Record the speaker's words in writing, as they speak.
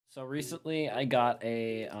So recently, I got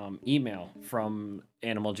a email from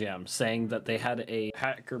Animal Jam saying that they had a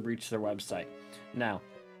hacker breach their website. Now,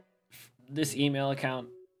 this email account,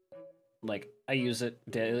 like, I use it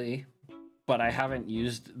daily, but I haven't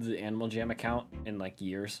used the Animal Jam account in like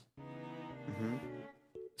years.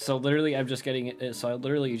 So literally, I'm just getting it. So I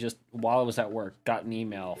literally just, while I was at work, got an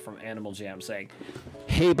email from Animal Jam saying,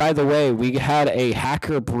 "Hey, by the way, we had a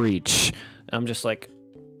hacker breach." And I'm just like,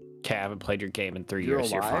 "Okay, I haven't played your game in 3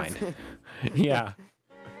 years. You're fine." Yeah.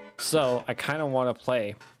 So I kind of want to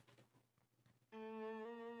play.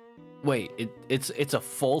 Wait, it's a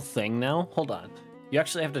full thing now? Hold on. You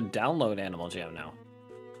actually have to download Animal Jam now.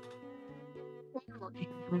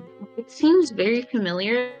 It seems very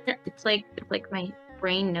familiar. It's like my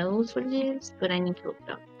brain knows what it is, but I need to look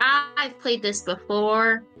it up. I've played this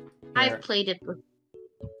before. I've played it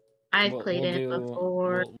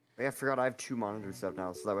before. I forgot I have 2 monitors up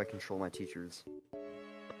now, so that way I control my teachers.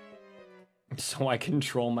 So I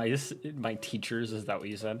control my teachers, is that what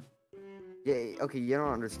you said? Yeah, okay, you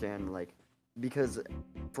don't understand, like, because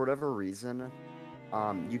for whatever reason,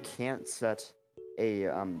 you can't set a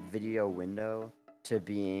video window to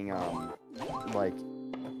being like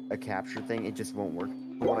a capture thing. It just won't work.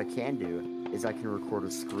 But what I can do is I can record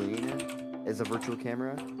a screen as a virtual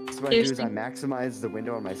camera. So what I do is I maximize the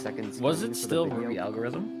window on my second screen. Was it still Ruby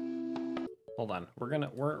algorithm? Hold on, we're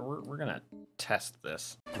gonna test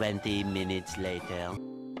this. 20 minutes later.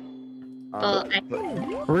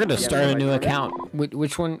 We're gonna start a new account.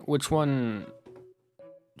 Which one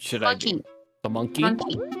should I do? The monkey?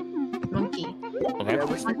 Monkey. Okay.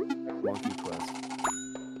 Monkey Quest.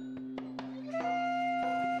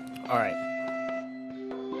 All right.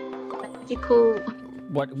 Pretty cool.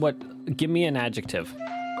 What? Give me an adjective.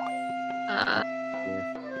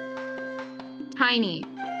 Tiny.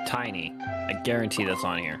 Tiny. I guarantee that's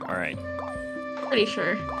on here. All right. Pretty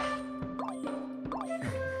sure.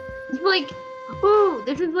 It's like, ooh,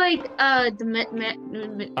 this is like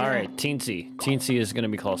the All right, teensy. Teensy is gonna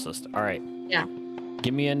be closest. All right. Yeah.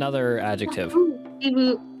 Give me another adjective.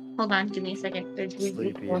 Hold on, give me a second. There's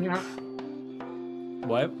Sleepy.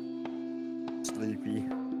 What? Sleepy.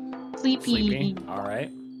 Sleepy. All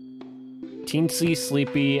right. Teensy,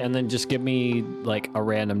 sleepy, and then just give me like a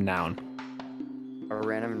random noun. A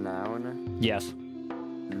random noun? Yes.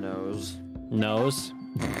 Nose. Nose.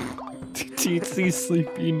 Teensy,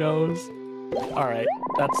 sleepy, nose. All right,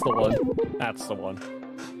 that's the one. That's the one.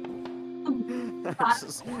 That's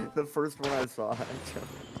just the first one I saw.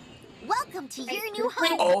 Welcome to your new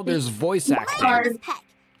home. Oh, there's voice acting.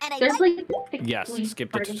 There's like Yes,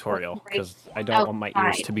 skip the tutorial because I don't want my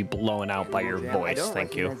ears to be blown out by your voice.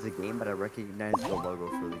 Thank you. I don't recognize the game, but I recognize the logo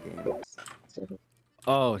for the game.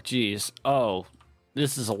 Oh, geez. Oh,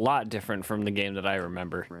 this is a lot different from the game that I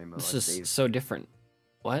remember. This is so different.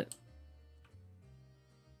 What?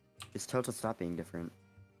 Just tell it to stop being different.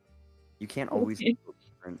 You can't always be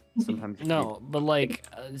different. Sometimes you No, but like,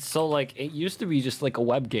 so like, it used to be just like a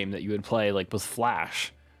web game that you would play like with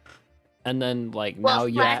Flash. And then like now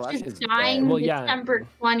you have December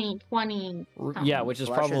 2020. Yeah, which is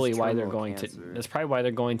Flash probably has why they're terminal going cancer. to. That's probably why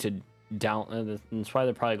they're going to that's why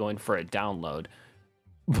they're probably going for a download.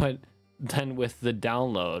 But then with the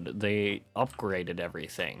download, they upgraded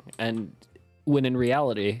everything, and when in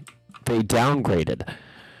reality, they downgraded.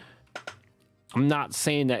 I'm not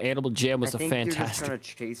saying that Animal Jam was I think a fantastic. You're just trying to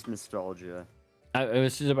chase nostalgia. I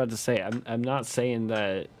was just about to say, I'm not saying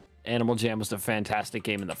that Animal Jam was a fantastic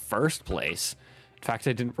game in the first place. In fact,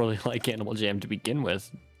 I didn't really like Animal Jam to begin with.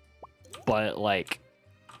 But like,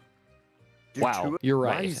 Dude, wow, you're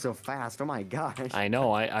right. Why are you so fast? Oh my gosh. I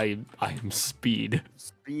know. I'm speed.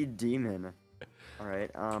 Speed demon. All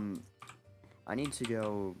right. I need to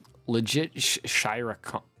go. Legit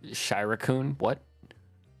Shira-kun. What?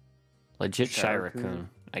 Legit Shira-kun,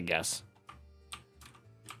 I guess.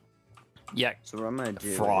 Yeah. So what I'm gonna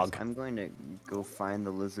do Frog. is I'm going to go find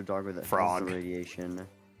the lizard dog that Frog. has the radiation.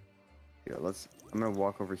 Here, I'm gonna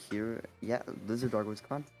walk over here. Yeah, lizard dog was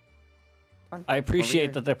come on. I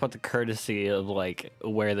appreciate that they put the courtesy of like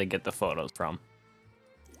where they get the photos from.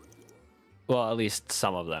 Well, at least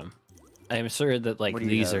some of them. I'm sure that like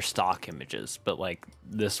these are stock images, but like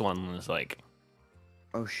this one was like,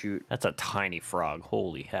 oh shoot, that's a tiny frog.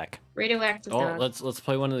 Holy heck! Radioactive. Oh, let's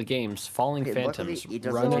play one of the games. Falling Phantoms.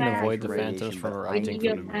 Run and avoid the phantoms from erupting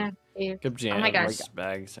from the good jam. Oh my gosh!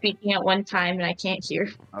 Bags. Speaking at one time and I can't hear.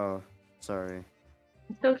 Oh, sorry.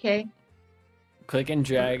 It's okay. Click and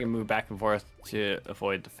drag and move back and forth to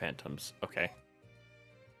avoid the phantoms. Okay.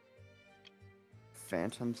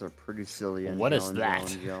 Phantoms are pretty silly. And what is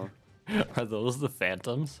that? Are those the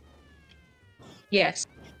phantoms? Yes.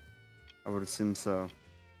 I would assume so.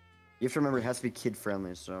 You have to remember it has to be kid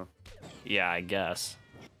friendly, so Yeah, I guess.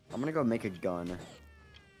 I'm gonna go make a gun.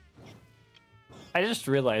 I just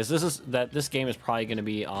realized this game is probably going to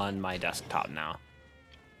be on my desktop now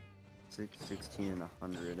 16 and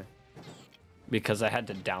 100. because I had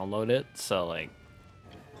to download it. So like,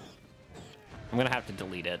 I'm gonna have to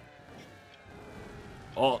delete it.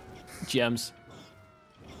 Oh, gems.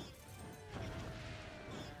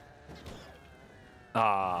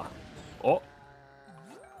 Oh.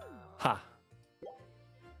 Ha.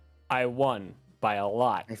 I won by a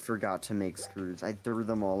lot. I forgot to make screws. I threw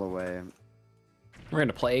them all away. We're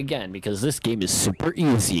gonna play again because this game is super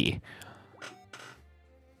easy.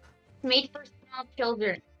 Made for small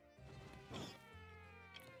children.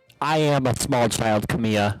 I am a small child,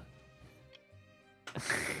 Kamia.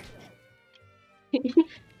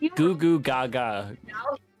 You Goo goo gaga. know,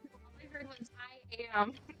 all I heard was I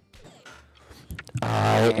am.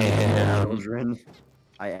 I am. Children.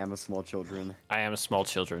 I am a small children. I am a small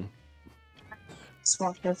children.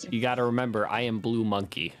 Small children. You gotta remember, I am Blue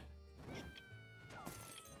Monkey.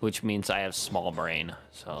 Which means I have small brain.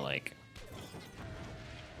 So, like...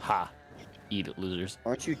 Ha. Eat it, losers.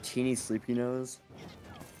 Aren't you teeny sleepy nose?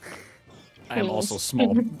 I am also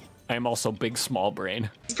small. I am also big small brain.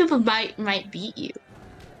 These people might beat you.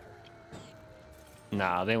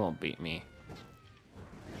 Nah, they won't beat me.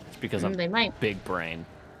 It's because I'm They might. big brain.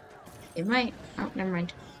 They might. Oh, never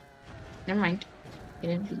mind. Never mind. They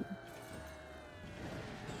didn't beat you.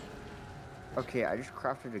 Okay, I just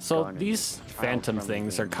crafted a So gun. these and phantom child-friendly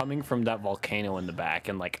things are game. coming from that volcano in the back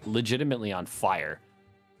and like legitimately on fire.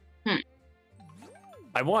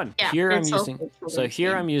 I won. Yeah, Here I'm it's using also so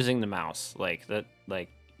here yeah. I'm using the mouse. Like that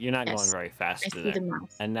you're not going Yes. very fast I to see there. the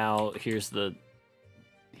mouse. And now here's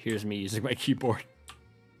me using my keyboard.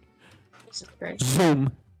 Jesus Christ.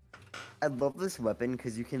 Zoom. I love this weapon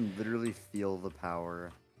because you can literally feel the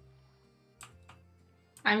power.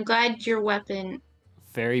 I'm glad your weapon.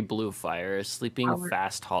 Fairy Blue Fire, Sleeping Power.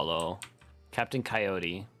 Fast Hollow, Captain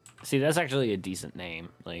Coyote. See, that's actually a decent name.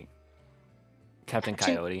 Like Captain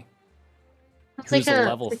Actually, Coyote. It's Who's like a a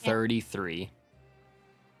level freaking- 33.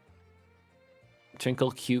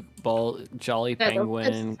 Twinkle Cute Ball, Jolly Yeah,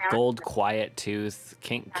 Penguin, that's- Gold Quiet Tooth,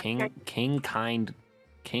 King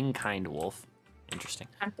Kind Wolf. Interesting.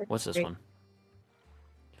 What's this one?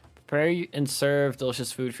 Prepare and serve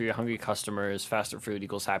delicious food for your hungry customers. Faster food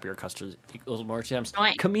equals happier customers equals more gems.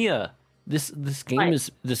 Right. Kamia, this game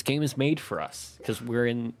What? is made for us because we're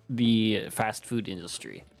in the fast food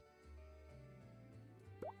industry.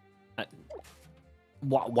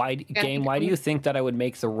 Why game? Why do you think that I would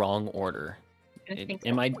make the wrong order?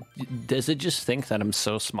 Does it just think that I'm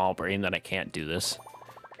so small brain that I can't do this?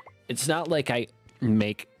 It's not like I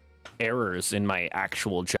make errors in my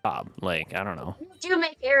actual job. Like, I don't know. You do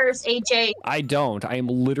make errors, AJ. I don't. I am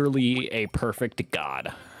literally a perfect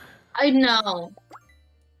god. I know.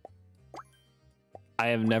 I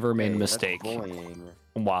have never made a Hey, that's mistake bullying.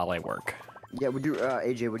 while I work. Yeah, would you,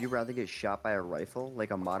 AJ, would you rather get shot by a rifle,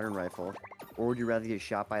 like a modern rifle, or would you rather get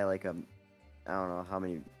shot by like a, I don't know how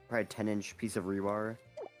many, probably 10-inch piece of rebar?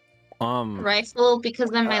 Rifle, because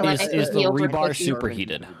then my life is would be the over rebar quickly.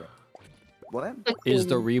 superheated? What? Is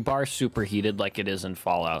the rebar superheated like it is in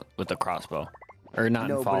Fallout with the crossbow? Or not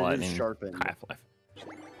No, in but it Fallout, is in sharpened. Half-Life.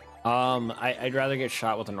 I'd rather get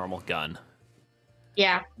shot with a normal gun.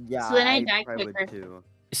 Yeah. Yeah, So then I die probably would quicker. too.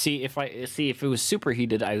 See, if it was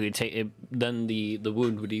superheated, I would take it. Then the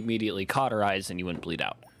wound would immediately cauterize and you wouldn't bleed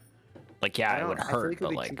out. Like, yeah, it would I feel hurt, like it but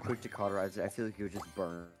would be like, too quick to cauterize it. I feel like it would just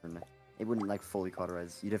burn. It wouldn't like fully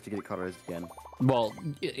cauterize. You'd have to get it cauterized again. well,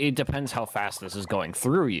 it depends how fast this is going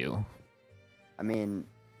through you. I mean,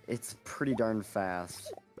 it's pretty darn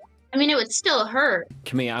fast. I mean, it would still hurt.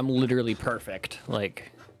 Kamia, I'm literally perfect.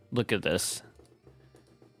 Like, look at this.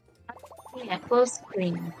 Yeah, close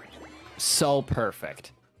screen. So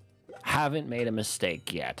perfect. Haven't made a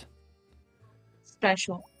mistake yet.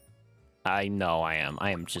 Special. I know I am.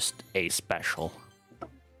 I am just a special.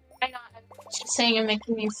 I know. I'm just saying you're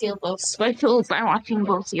making me feel both special by watching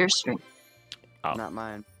both your streams. Oh. Not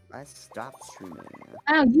mine. I stopped streaming.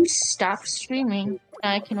 Oh, you stopped streaming.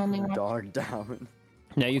 I can only watch. Dog down.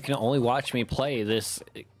 Now you can only watch me play this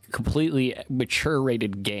completely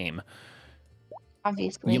mature-rated game.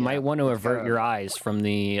 Obviously. You might want to avert your eyes from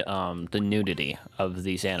the nudity of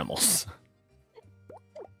these animals.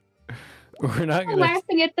 We're not I'm gonna.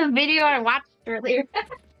 laughing at the video I watched earlier.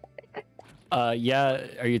 Yeah.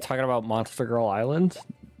 Are you talking about Monster Girl Island?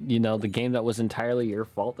 You know, the game that was entirely your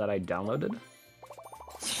fault that I downloaded.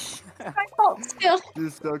 My fault still. You're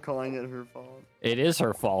still calling it her fault. It is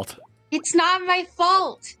her fault. It's not my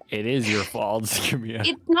fault. It is your fault, Kamia.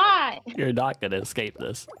 It's not. You're not gonna escape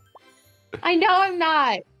this. I know I'm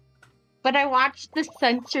not. But I watched the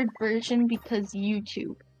censored version because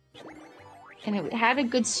YouTube. And it had a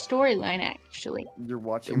good storyline, actually. You're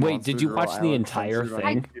watching. Wait, Monster did you Girl watch the Island entire censored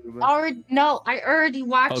on thing? YouTube? No, I already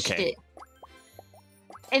watched Okay. it.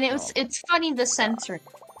 And Oh. it's funny the censoring.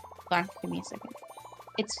 Hold on, give me a second.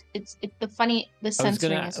 It's the I was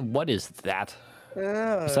censoring gonna. is What is that?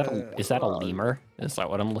 Is that a lemur? Is that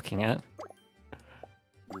what I'm looking at?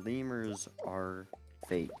 Lemurs are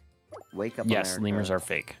fake. Wake up, Yes, America. lemurs are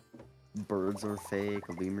fake. Birds are fake.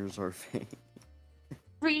 Lemurs are fake.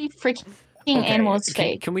 every freaking Okay, animal's can,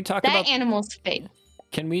 fake. Can we talk That about? animal's fake.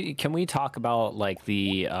 Can we talk about like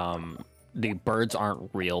the birds aren't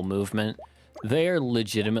real movement? They are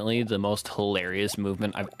legitimately the most hilarious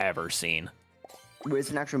movement I've ever seen. Wait,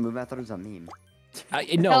 it's an actual movie. I thought it was a meme.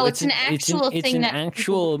 No, it's an actual it's thing an that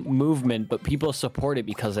actual movement, but people support it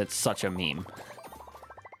because it's such a meme.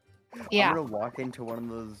 Yeah. I'm gonna walk into one of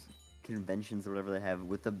those conventions or whatever they have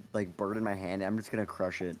with the like bird in my hand. I'm just gonna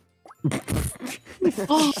crush it.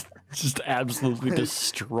 Just absolutely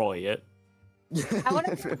destroy it. I want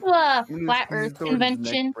to go to a flat Earth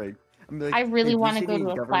convention. I really want to go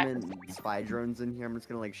to a flat Earth. Government spy drones in here. I'm just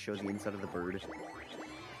gonna like show the inside of the bird.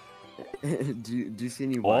 do you see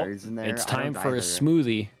any Well, wires in there? it's I don't time for a either.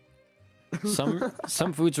 smoothie.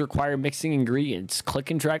 Some foods require mixing ingredients.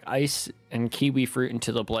 Click and drag ice and kiwi fruit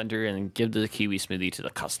into the blender and give the kiwi smoothie to the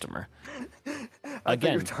customer. I thought you were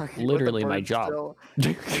Again, talking about the literally my bird job. still.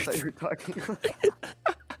 I thought you were talking.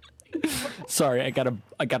 Sorry, I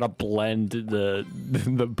gotta blend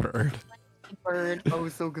the bird. Bird. I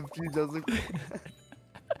was so confused. I was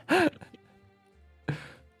like,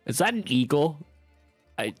 Is that an eagle?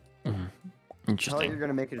 tell it Interesting. you're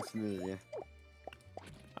gonna make it a smoothie.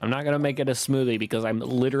 I'm not gonna make it a smoothie because I'm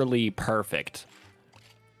literally perfect.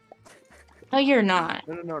 No, you're not.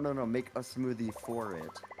 No. Make a smoothie for it.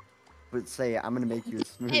 But say, I'm gonna make you a It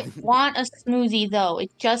smoothie. didn't want a smoothie though.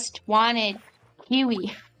 It just wanted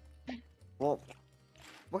kiwi. Well,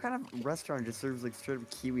 what kind of restaurant just serves like straight up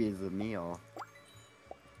kiwi as a meal?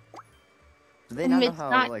 Do they not know It's how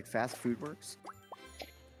not- like fast food works?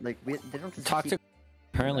 Like they don't just Talk keep to.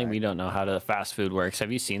 Apparently, we don't know how the fast food works.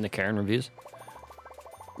 Have you seen the Karen reviews?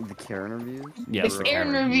 the Karen reviews. Yes, The the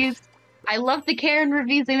Karen Karen reviews. I love the Karen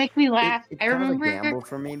reviews. They make me laugh. It's I kind of a remember. gamble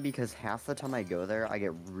for me because half the time I go there, I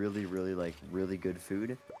get really good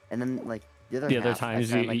food, and then like the other half,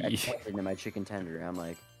 times I find, you- like a tendon in my chicken tender. I'm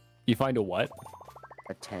like You find a what?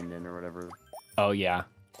 a tendon or whatever. Oh yeah.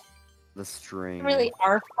 The string. Really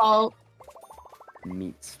our fault.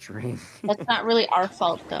 Meat string. That's not really our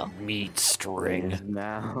fault though. Meat string.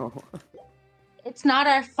 Now. It's not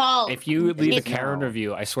our fault. If you leave a It's- Karen now.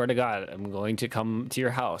 review, I swear to God, I'm going to come to your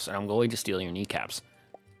house and I'm going to steal your kneecaps.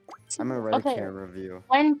 I'm gonna write Okay. a Karen review.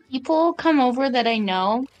 When people come over that I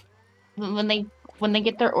know, when they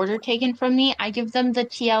get their order taken from me, I give them the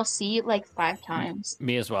TLC like 5 times.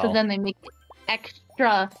 Me as So well. then they make it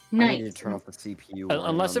extra I need to nice. turn off the CPU.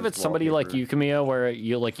 Unless if on it's this somebody like wallpaper. you, Kamia, where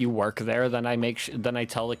you work there, then I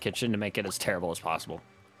tell the kitchen to make it as terrible as possible.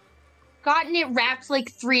 Gotten it wrapped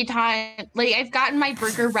like 3 times. Like I've gotten my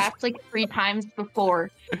burger wrapped like 3 times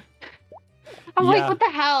before. I'm Yeah. like, what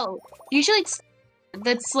the hell? Usually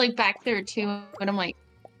that's like back there too, and I'm like,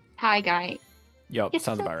 hi guy. Yup, It's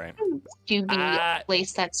sounds a about right. Scooby Ah.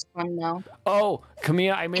 place that's fun though. Oh,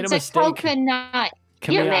 Kamia, I made It's a a mistake. coconut.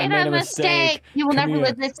 Kamia, You I made a mistake. You will never Kamia,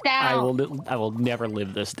 live this down. I will never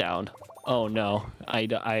live this down. Oh no,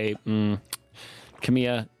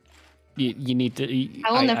 Kamia, you need to.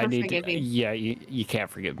 I will never need forgive to, you. Yeah, you can't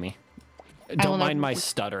forgive me. will Don't mind never my forgive-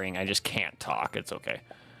 stuttering. I just can't talk. It's okay.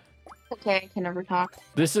 Okay, I can never talk.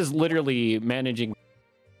 This is literally managing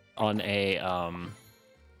on a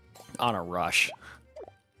rush.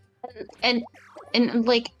 And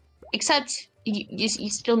like, except you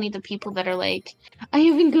still need the people that are like, I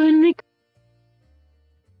haven't gotten a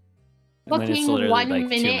When it's fucking literally 1 like 2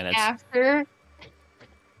 minute minutes. after.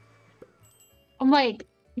 I'm like,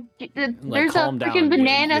 there's a calm down, freaking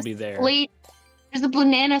banana you'll be there. split. There's a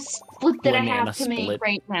banana split that I Banana have to make split.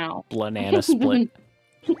 right now. Banana split.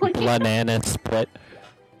 Like, Banana split.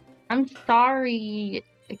 I'm sorry.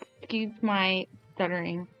 Excuse my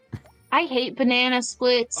stuttering. I hate banana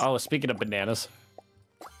splits. Oh, speaking of bananas,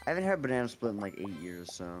 I haven't had banana split in like 8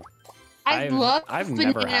 years, so. I love I've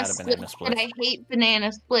banana never had a splits, banana split. but I hate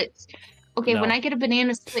banana splits. Okay, when No. I get a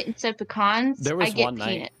banana split instead of pecans, There I was get one night.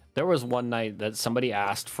 peanut. There was one night that somebody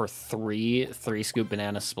asked for three scoop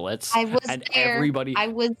banana splits. I was and there. everybody I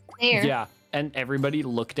was there. Yeah, and everybody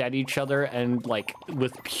looked at each other and like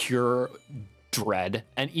with pure dread.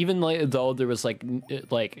 And even though there was like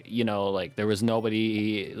you know, like there was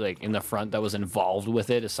nobody like in the front that was involved with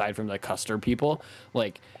it aside from the Custer people,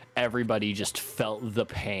 like everybody just felt the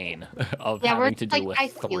pain of Yeah, we're having to deal like, with I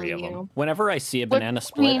feel 3 of them. you. Whenever I see a What banana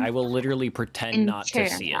split, between I will literally pretend and not to chair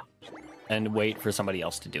see it and wait for somebody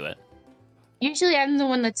else to do it. Usually I'm the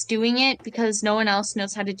one that's doing it because no one else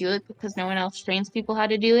knows how to do it because no one else trains people how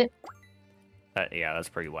to do it. Yeah, that's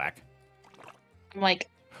pretty whack. I'm like,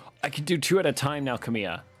 I can do 2 at a time now,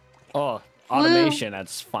 Kamia. Oh, automation at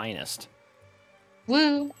its finest.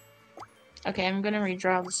 woo. Okay, I'm gonna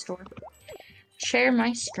redraw the store. Share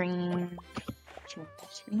my screen. Share my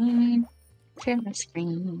screen. Share my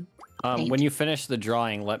screen. When you finish the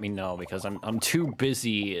drawing, let me know because I'm too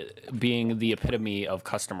busy being the epitome of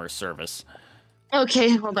customer service.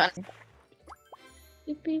 Okay, hold on.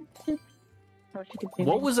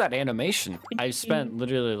 What was that animation? I spent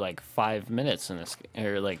literally like 5 minutes in this,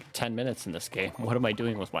 or like 10 minutes in this game. What am I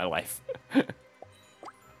doing with my life?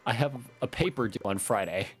 I have a paper due on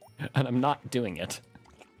Friday, and I'm not doing it.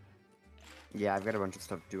 Yeah, I've got a bunch of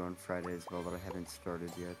stuff due on Friday as well that I haven't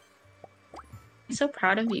started yet. I'm so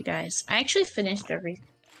proud of you guys. I actually finished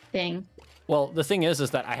everything. Well, the thing is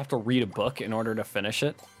that I have to read a book in order to finish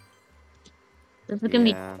it. This is gonna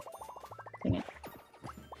Yeah. be.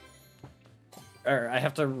 Or I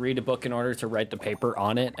have to read a book in order to write the paper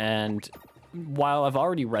on it, and while I've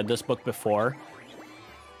already read this book before,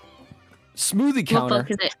 Smoothie What Counter.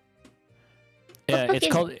 book is it? Yeah, book it's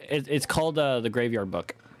is called it's called the Graveyard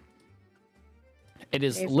Book. It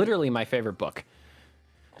is Graveyard. literally my favorite book.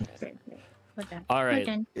 All right,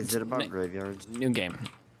 Is it about graveyards? new game.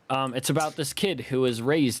 It's about this kid who was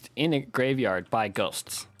raised in a graveyard by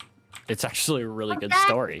ghosts. It's actually a really good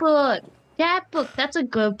story. That book. That's a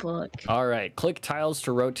good book. All right, click tiles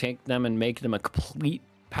to rotate them and make them a complete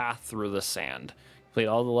path through the sand. Complete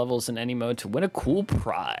all the levels in any mode to win a cool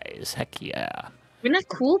prize. Heck yeah. Win a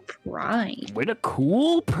cool prize. Win a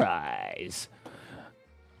cool prize.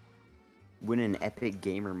 Win an Epic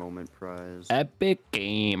Gamer Moment prize. Epic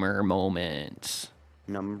Gamer Moments.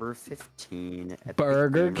 Number 15. Epic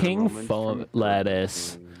Burger Gamer King Moment phone from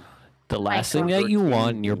lettuce. Burger King. The last thing God. that you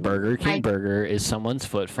want in your Burger King My- burger is someone's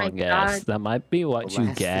foot My fungus. God. That might be what The you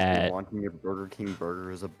last thing get. you want in your Burger King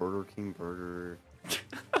burger is a Burger King burger.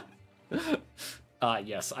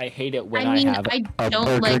 Yes, I hate it when I mean, have I a don't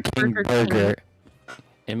Burger like King Burger King. burger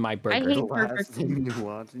in my burger. hate The Burger last King. thing you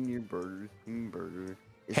want in your Burger King burger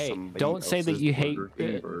is Hey, somebody don't say that else's you hate- Burger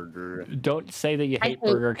King burger. Don't say that you I hate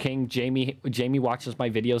hate- Burger King. Jamie watches my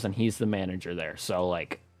videos and he's the manager there. So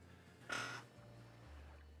like,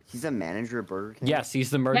 He's a manager at Burger King? yes, he's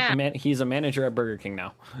the Yeah. he's a manager at Burger King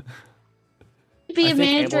now. To be I a think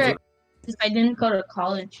manager Animal if I didn't go to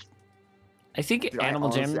college. I think Dude, I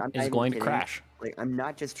Animal honestly- Jam I'm not is even going to kidding. crash. Like, I'm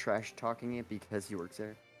not just trash talking it because he works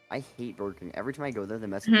there. I hate Burger King. Every time I go there, the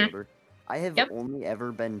message Mhm. order. I have Yep. only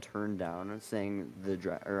ever been turned down saying the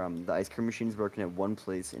ice cream machine's broken at one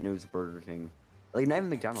place and it was Burger King. Like not even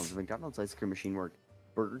McDonald's. The McDonald's ice cream machine worked.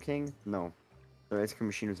 Burger King, no. Their ice cream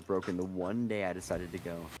machine was broken the one day I decided to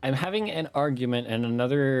go. I'm having an argument in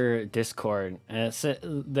another Discord, and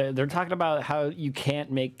they're talking about how you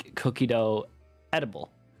can't make cookie dough edible,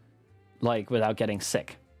 like without getting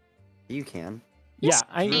sick. You can. Yes,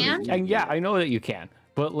 Yeah, I know that you can.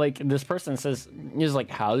 But like this person says, is like,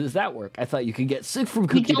 how does that work? I thought you could get sick from We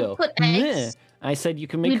cookie don't dough. put Meh. eggs. I said you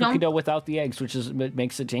can We make cookie don't- dough without the eggs, which is what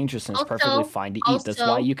makes it dangerous and it's perfectly Also- fine to eat. That's why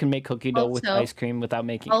also- you can make cookie dough with also- ice cream without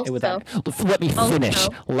making also- without. Let me finish.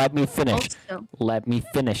 also- Let me finish. Also, Let me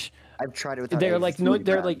finish. I've tried it without They're eggs, like it's no, really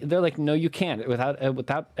bad. they're like no, you can't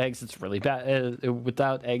without eggs. It's really bad.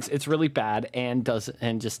 Without eggs, it's really bad and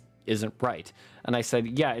just isn't right. And I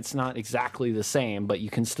said, yeah, it's not exactly the same, but you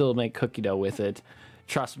can still make cookie dough with it.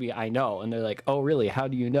 Trust me, I know. And they're like, oh really? How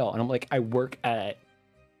do you know? And I'm like, I work at.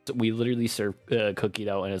 We literally serve cookie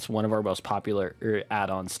dough, and it's one of our most popular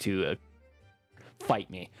add-ons to Fight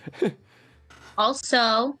Me.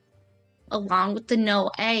 also, along with the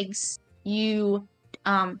no eggs, you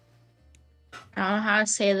I don't know how to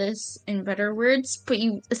say this in better words, but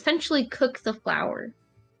you essentially cook the flour.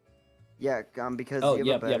 Yeah, because Oh, you have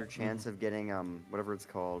yep, a better yep. chance of getting whatever it's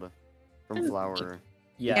called from Mm. flour.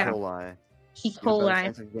 Yeah. E. coli. E. You have a better coli.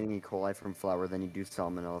 chance of getting E. coli from flour than you do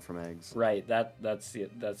salmonella from eggs. Right. That's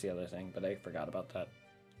the other thing, but I forgot about that.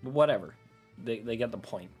 But whatever. They get the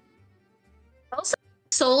point. Also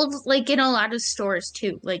sold like in a lot of stores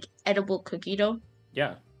too, like edible cookie dough.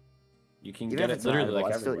 Yeah. You can Even get if it it's not literally edible,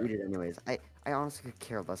 like I still everywhere. eat it anyways. I honestly could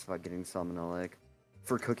care less about getting salmonella. Like,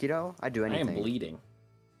 for cookie dough, I'd do I anything. am bleeding.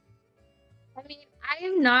 I mean, I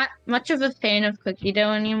am not much of a fan of cookie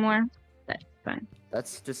dough anymore. That's fine.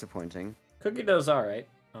 That's disappointing. Cookie dough's all right.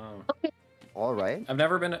 All right. I've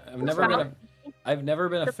never been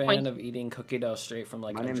a fan of eating cookie dough straight from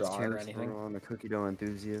like My a name is jar or Terrence. anything. I'm a cookie dough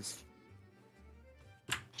enthusiast.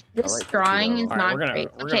 This like cookie drawing dough. is All not right, great.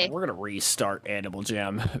 we're Okay, gonna restart Animal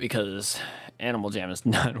Jam because Animal Jam is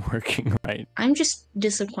not working right. I'm just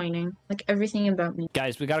disappointing. Like everything about me.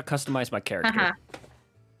 Guys, we gotta customize my character. Haha.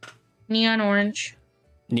 Neon orange.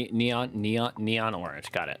 Neon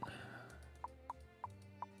orange. Got it.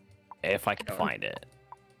 If I can find it.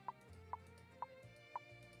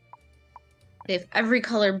 They have every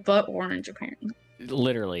color but orange, apparently.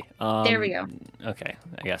 Literally. There we go. Okay,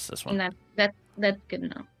 I guess this one. And that's good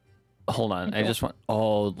enough. Hold on, I Okay. just want.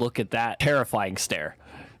 Oh, look at that terrifying stare.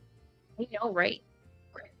 I know, right?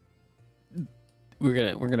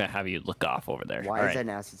 We're gonna have you look off over there. Why All is right. that an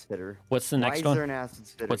acid spitter? What's the next Why is one? there an acid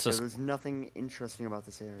spitter? What's this? 'Cause there's nothing interesting about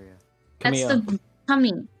this area. That's Kamia. the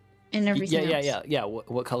tummy and everything Yeah. else.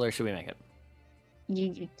 What color should we make it?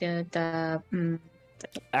 The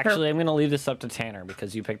Actually, I'm gonna leave this up to Tanner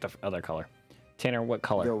because you picked the other color. Tanner, what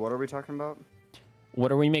color? Yo, what are we talking about?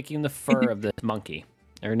 What are we making the fur of this monkey?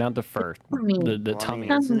 Or not the fur, tummy. the Well, I tummy.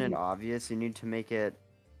 mean, isn't it obvious? You need to make it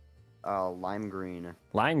lime green.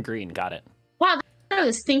 Lime green, got it. Wow, that's what I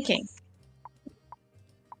was thinking.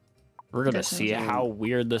 We're gonna Doesn't see seem- how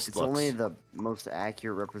weird this It's looks. only the most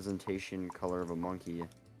accurate representation color of a monkey.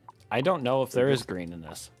 I don't know if there is green in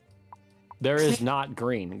this. There is not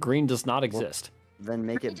green. Green does not exist. Then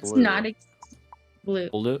make it It's blue. not blue.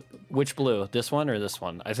 Blue? Which blue? This one or this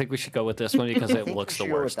one? I think we should go with this one because I it think looks we the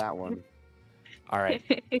should go with worst. that one. All right,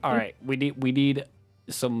 all right. We need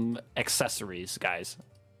some accessories, guys.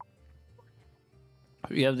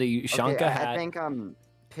 We have the Shanka Okay, hat, I think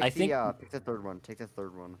pick I the think- pick the third one. Take the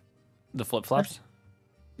third one. the flip flops.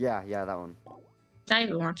 Yeah, that one. Not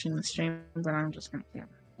even watching the stream, but I'm just gonna. Yeah.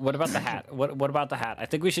 What about the hat? What about the hat? I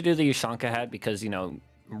think we should do the Ushanka hat because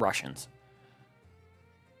Russians.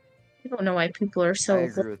 I don't know why people are I so.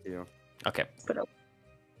 agree with you. Okay. But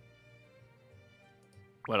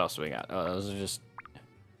What else do we got? Oh, those are just.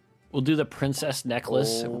 We'll do the princess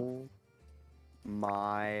necklace, Oh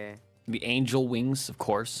my! the angel wings, of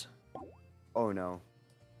course. Oh no!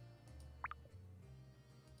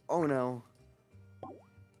 Oh no!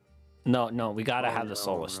 No, we gotta Oh, have the no,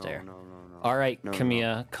 soulless no, stare. No. All right, No, no.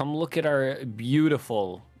 Kamia, come look at our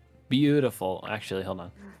beautiful. Actually, hold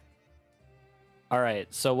on. All right,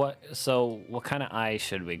 so what kind of eyes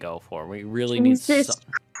should we go for? We really need Jesus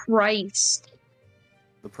some. Christ,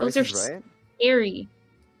 The price Those is are right. scary.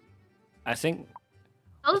 I think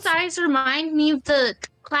Those eyes remind me of the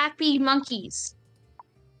clappy monkeys.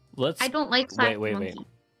 let's. I don't like clappy Wait. monkeys.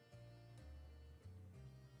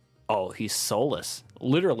 Oh, he's soulless.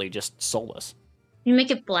 Literally just soulless. You make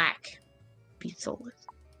it black. Be soulless.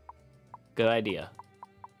 Good idea.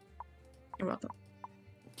 You're welcome.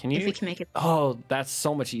 Can If you? we can make it, Oh, that's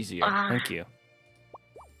so much easier. Ah. Thank you.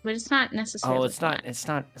 but it's not necessarily. Oh, it's not. black.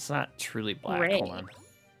 It's not truly black. Gray. Hold on.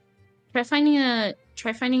 Try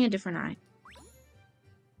finding a different eye.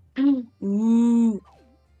 Ooh,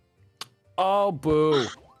 Oh, boo.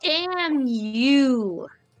 damn you!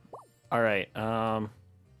 All right.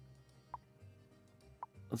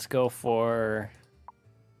 Let's go for.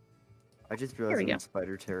 I just we realized I'm go. in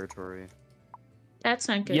spider territory. That's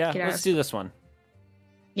not good. Yeah, Get let's out. do this one.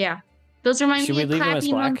 Yeah, those remind Should me we of leave them as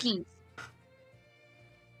clappy black? monkeys.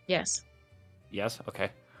 Yes. Yes. Okay.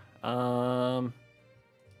 How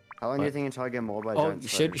long do you What? think until I get mauled by a Oh, giant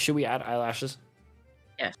spider? should we add eyelashes?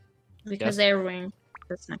 Because Yes. they're wearing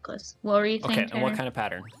this necklace. What were you Okay. thinking? And what kind of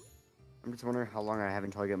pattern? I'm just wondering how long I have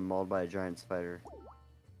until I get mauled by a giant spider.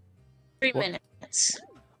 3 what- minutes.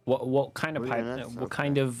 What kind of 3 pattern? minutes? What Okay.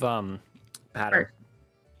 kind of pattern?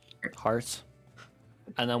 Hearts.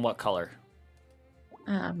 And then what color?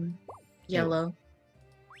 Yellow.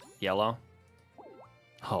 Yellow.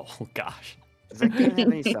 Oh gosh. Does that game have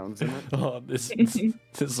any sounds in it? Oh,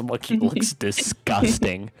 this monkey looks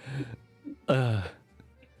disgusting.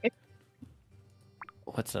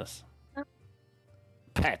 What's this?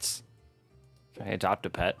 Pets. Can I adopt a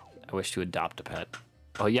pet? I wish to adopt a pet.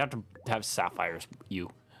 Oh, you have to have sapphires. You.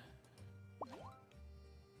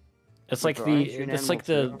 It's like Bro, the. aren't you an It's like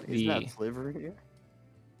animal the too? Isn't that the. slavery?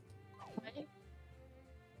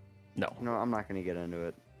 No, No, I'm not gonna get into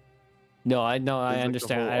it. no, I know. I There's, like, the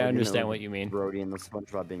understand. whole I argument understand with what you mean. Brody and the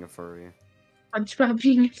SpongeBob being a furry. SpongeBob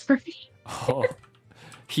being a furry. Oh,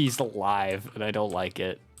 he's alive, and I don't like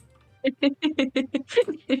it.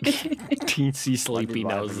 Teensy Sleepy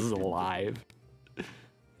live Nose and is it's alive.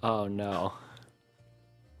 Oh no.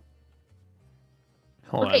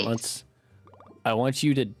 Hold Okay. on, I want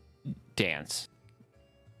you to dance.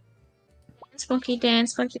 monkey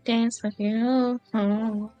dance, monkey dance, monkey. Oh,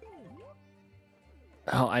 oh.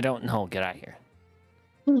 Oh, I don't know. Get out of here.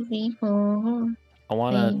 Oh, I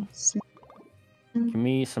wanna dance. give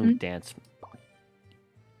me some dance.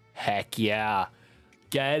 Heck yeah.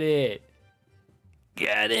 Get it.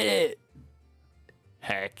 Get it.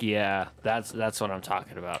 Heck yeah. That's what I'm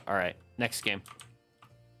talking about. All right, next game.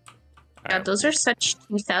 All Yeah, right. those are such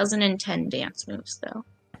 2010 dance moves, though.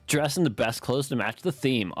 Dress in the best clothes to match the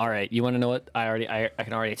theme. All right, you want to know what I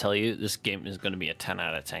can already tell you this game is going to be a 10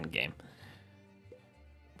 out of 10 game.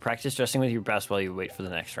 Practice dressing with your best while you wait for the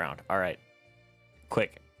next round. All right.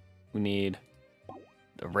 Quick. We need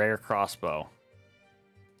the rare crossbow.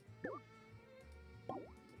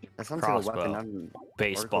 That sounds like a weapon, Crossbow. not an article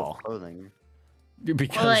Baseball. of clothing.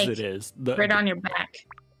 Because like, it is. Right on your back.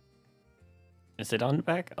 Is it on the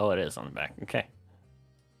back? Oh, it is on the back. Okay.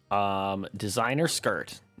 Designer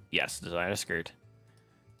skirt. Yes, designer skirt.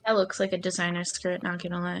 That looks like a designer skirt, not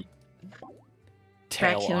gonna lie.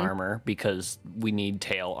 Tail Raccoon. armor, because we need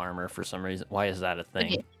tail armor for some reason. Why is that a thing?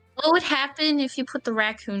 Okay. What would happen if you put the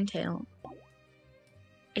raccoon tail?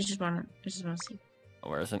 I just wanna see.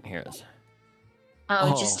 Where is it? Here it is.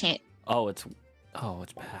 Oh, Oh. just can't. It's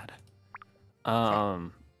bad.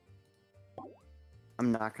 I'm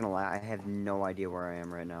not gonna lie, I have no idea where I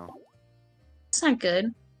am right now. It's not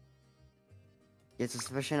good. It's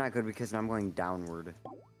especially not good because now I'm going downward.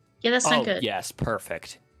 Yeah, that's Oh, not good. yes,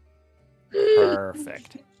 perfect.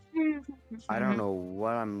 Perfect. I don't know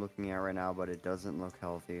what I'm looking at right now, but it doesn't look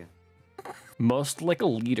healthy. Most like a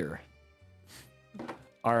leader.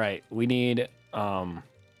 All right, we need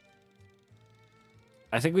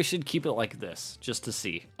I think we should keep it like this just to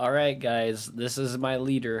see. All right, guys, this is my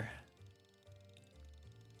leader.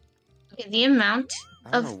 Okay, the amount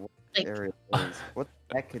I don't of know what like area it is. What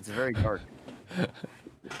the heck? It's very dark.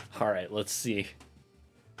 All right, let's see.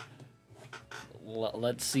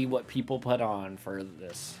 Let's see what people put on for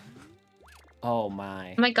this. Oh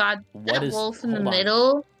my. oh my god, What that is- wolf in the hold on.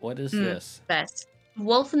 middle, What is this? best.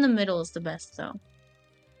 Wolf in the middle is the best though.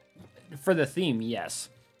 For the theme, yes.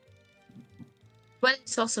 But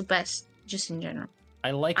it's also best just in general.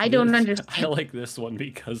 I like I don't this- understand. I like this one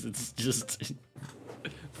because it's just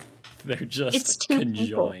they're just It's two people.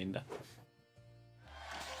 conjoined.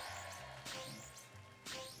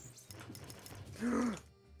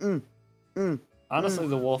 Honestly,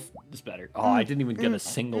 the wolf is better. Oh, I didn't even get a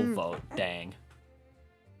single vote. Dang.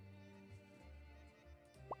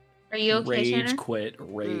 Are you okay, Rage Tanner? quit.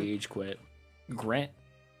 Rage quit.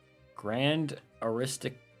 Grand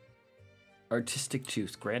artistic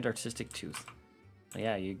tooth. Grand artistic tooth.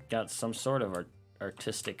 Yeah, you got some sort of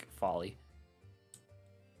artistic folly.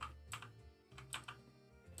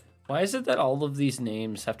 Why is it that all of these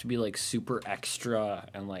names have to be like super extra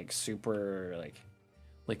and like super like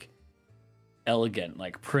elegant,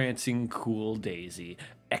 like prancing cool Daisy,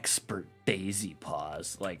 expert Daisy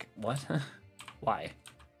paws? Like what? Why?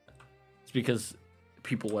 It's because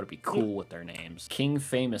people want to be cool with their names. King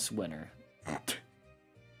Famous winner.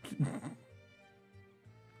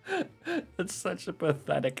 That's such a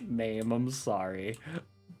pathetic name. I'm sorry.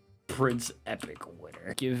 Prince Epic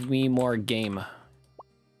winner. Give me more game.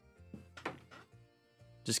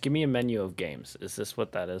 Just give me a menu of games. Is this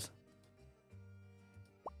what that is?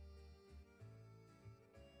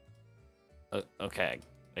 Okay.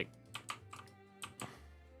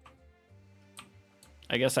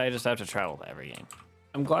 I guess I just have to travel to every game.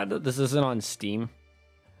 I'm glad that this isn't on Steam.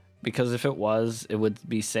 Because if it was, it would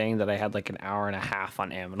be saying that I had like an hour and a half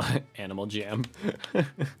on Animal Jam.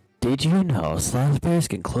 Did you know sloth bears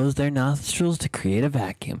can close their nostrils to create a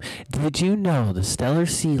vacuum? Did you know the Steller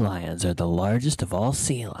sea lions are the largest of all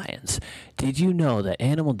sea lions? Did you know that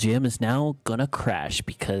Animal Jam is now gonna crash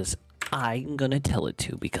because I'm gonna tell it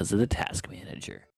to because of the task manager?